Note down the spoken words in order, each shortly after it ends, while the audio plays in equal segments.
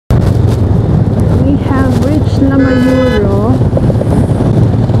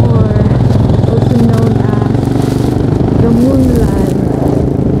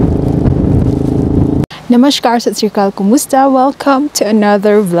Namaskar Sat Sri Akal, Kumusta? Welcome to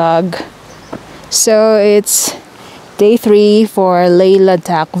another vlog. So it's day 3 for Leh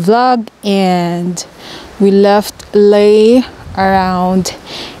Ladakh vlog, and we left Leh around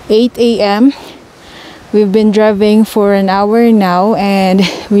 8 a.m. We've been driving for an hour now, and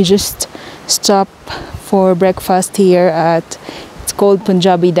we just stopped for breakfast here at, it's called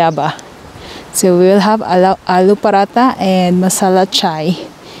Punjabi Dhaba. So we'll have aloo paratha and masala chai.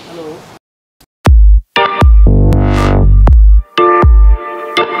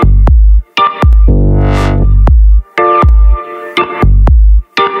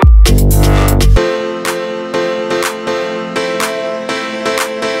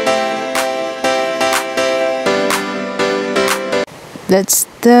 That's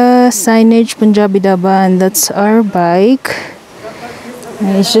the signage Punjabi Dhaba, and that's our bike.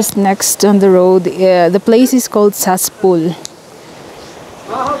 And it's just next on the road. The place is called Saspul.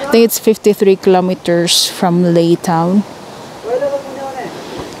 I think it's 53 kilometers from Leh town.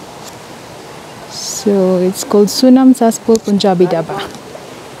 So it's called Sunam Saspul Punjabi Dhaba.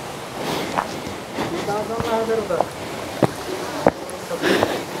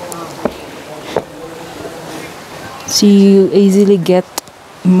 So you easily get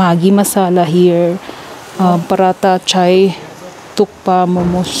Maggi masala here, paratha, chai, tukpa,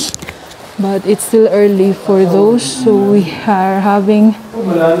 momos. But it's still early for those, so we are having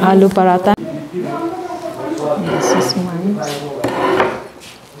aloo paratha. This is mine.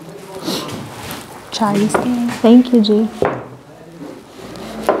 Chai is there. Thank you, Jay.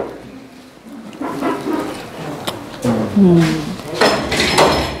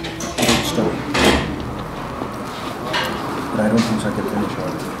 I don't think so I can finish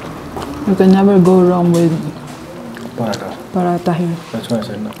all. You can never go wrong with Paratha here. That's why I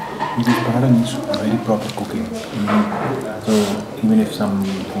said no. Because paratha needs very proper cooking. So even if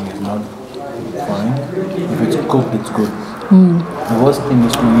something is not fine, if it's cooked, it's good. The worst thing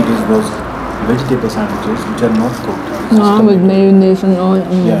is to eat is those vegetable sandwiches which are not cooked. No, with mayonnaise and all.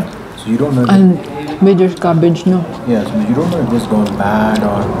 Yeah. So you don't know. And with your cabbage, no. Yeah, so you don't know if it's gone bad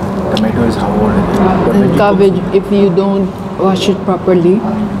or tomato is how old it is. And cabbage, if you don't wash it properly,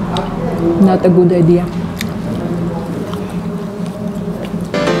 not a good idea.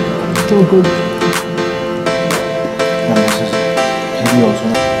 So good. And this is heavy also.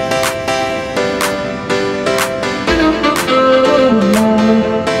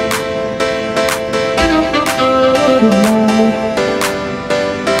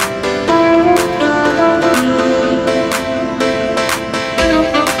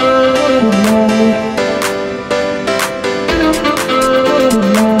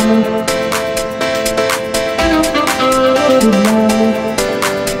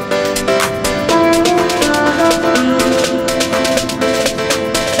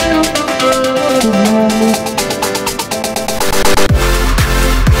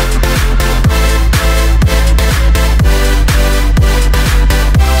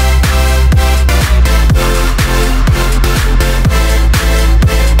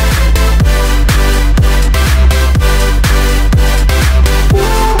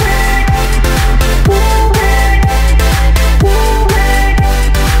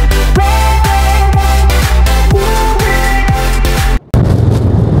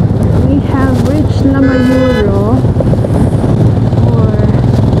 Lamayuru, or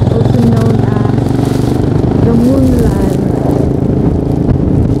also known as the Moonland.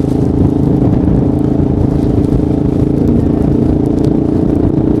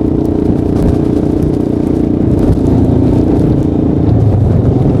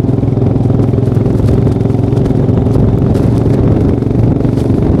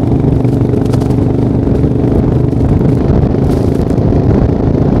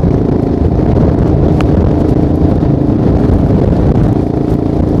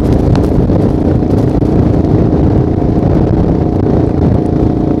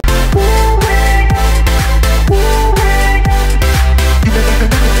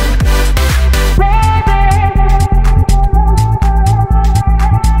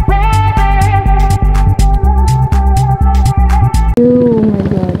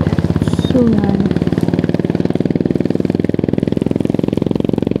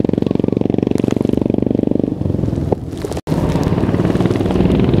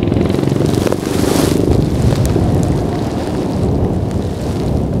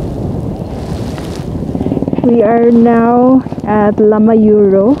 We are now at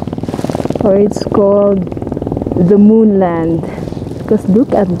Lamayuru, or it's called the Moonland, because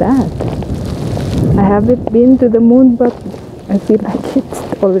look at that. I haven't been to the moon, but I feel like it's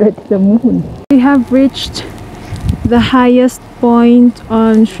already the moon. We have reached the highest point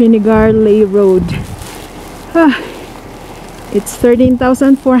on Srinagar Leh Road. Ah, it's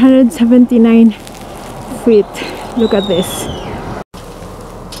 13,479 feet. Look at this.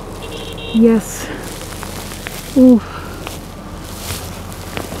 Yes. Ooh.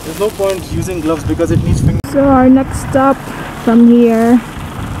 There's no point using gloves because it needs fingers. So our next stop from here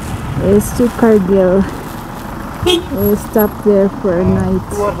is to Kargil. We'll stop there for a night.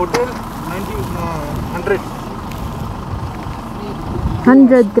 To our hotel,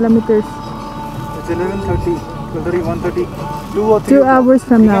 100 kilometers. It's 11:30, 12:30, 1:30, 2 or 3 2 o'clock. hours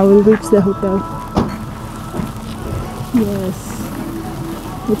from now we'll reach the hotel. Yes.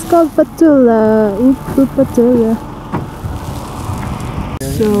 It's called Patula. Patula.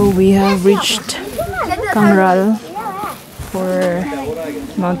 So we have reached Kangral for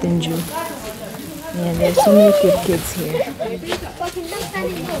Mountain Dew. And there's so many cute kids here.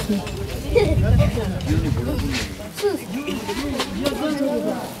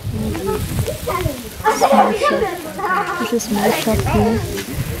 Small shop. There's a small shop here.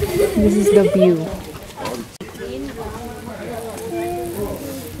 This is the view.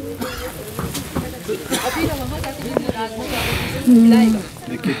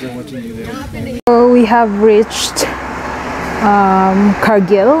 The kids are watching you there. So we have reached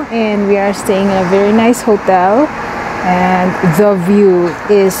Kargil and we are staying in a very nice hotel and the view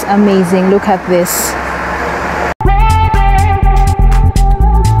is amazing. Look at this.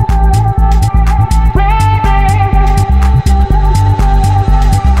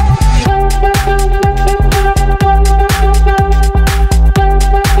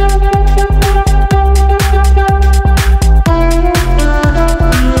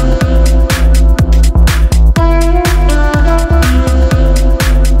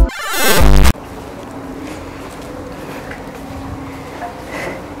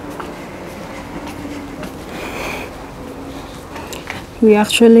 We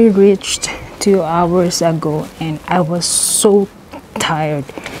actually reached 2 hours ago and I was so tired.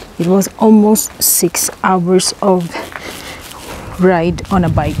 It was almost 6 hours of ride on a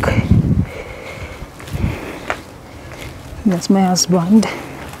bike. That's my husband.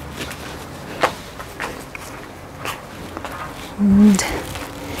 And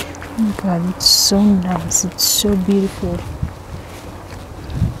oh my God, it's so nice. It's so beautiful.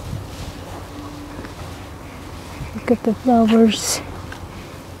 Look at the flowers.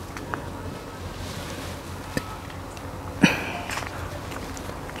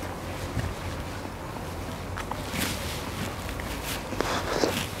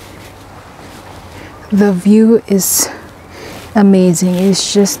 The view is amazing.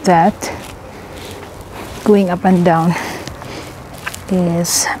 It's just that going up and down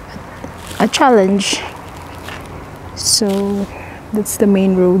is a challenge. So that's the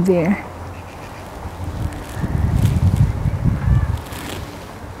main road there.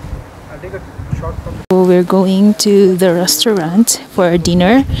 I'll take a shot from the So we're going to the restaurant for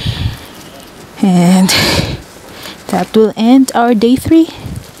dinner and that will end our day 3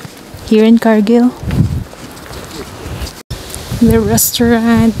 here in Kargil. The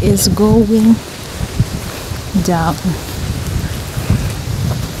restaurant is going down.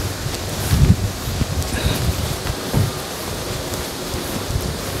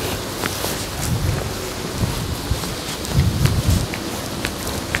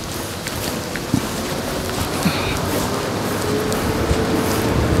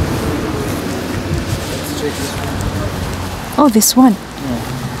 Oh, this one.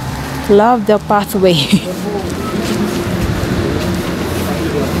 Love the pathway.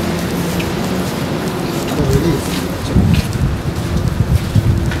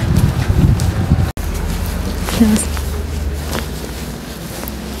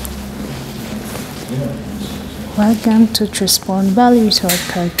 Welcome to Trespawn Valley Resort,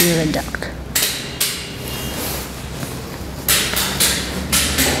 Kargil.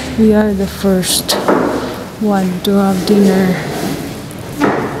 We are the first one to have dinner.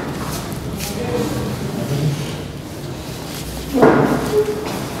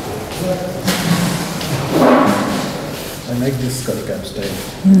 I like this skull cap style.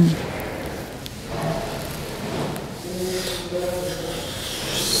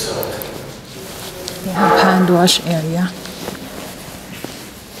 We have hand wash area.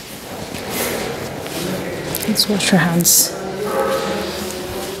 Let's wash our hands.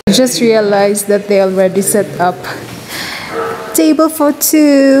 I just realized that they already set up table for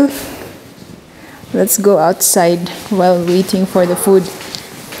 2. Let's go outside while waiting for the food.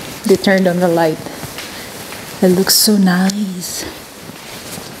 They turned on the light. It looks so nice.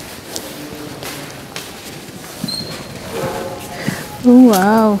 Oh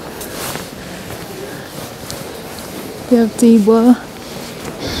wow. They have table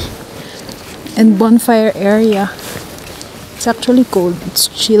and bonfire area. It's actually cold. It's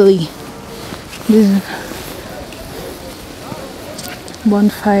chilly. This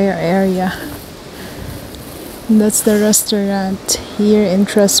bonfire area. That's the restaurant here in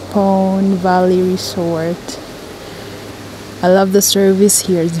Traspone Valley Resort. I love the service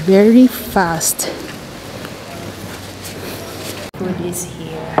here. It's very fast. Food is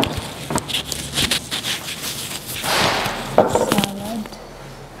here. Salad.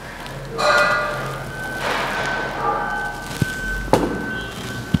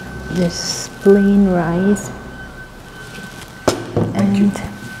 This plain rice and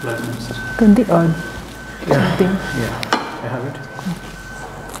kundi odd. Yeah, I have it.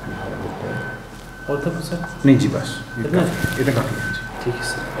 नहीं जी बस इतना काट लीजिए ठीक है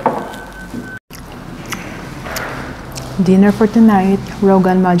sir. Dinner for tonight,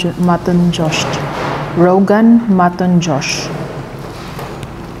 Rogan Mutton Josh. Rogan Mutton Josh.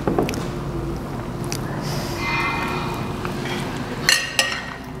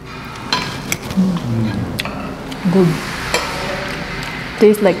 Good.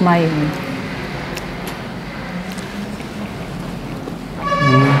 Tastes like mayonnaise.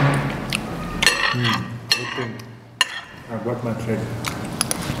 Good thing. I got my thread.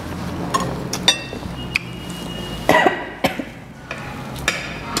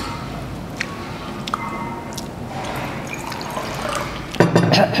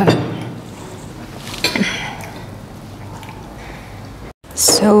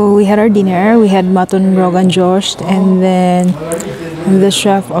 So we had our dinner. We had mutton rogan josh, and then the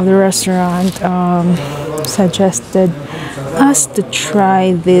chef of the restaurant suggested us to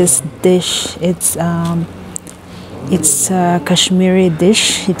try this dish. It's a Kashmiri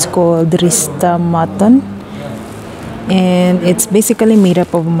dish. It's called rista mutton, and it's basically made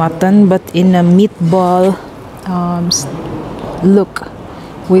up of mutton, but in a meatball look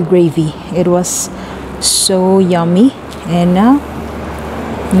with gravy. It was so yummy, and now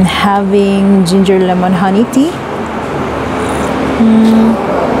I'm having ginger lemon honey tea.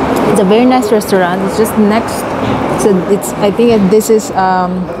 It's a very nice restaurant. It's just next. I think this is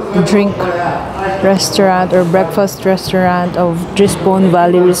drink restaurant or breakfast restaurant of Traspone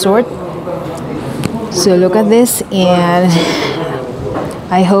Valley Resort. So look at this, and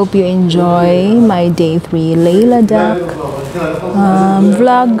I hope you enjoy my day 3 Layladak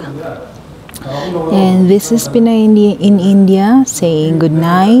vlog. And this is Pinay in India saying good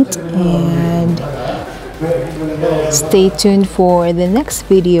night, and stay tuned for the next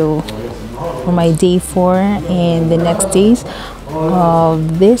video for my day 4 and the next days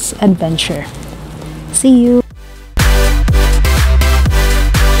of this adventure. See you.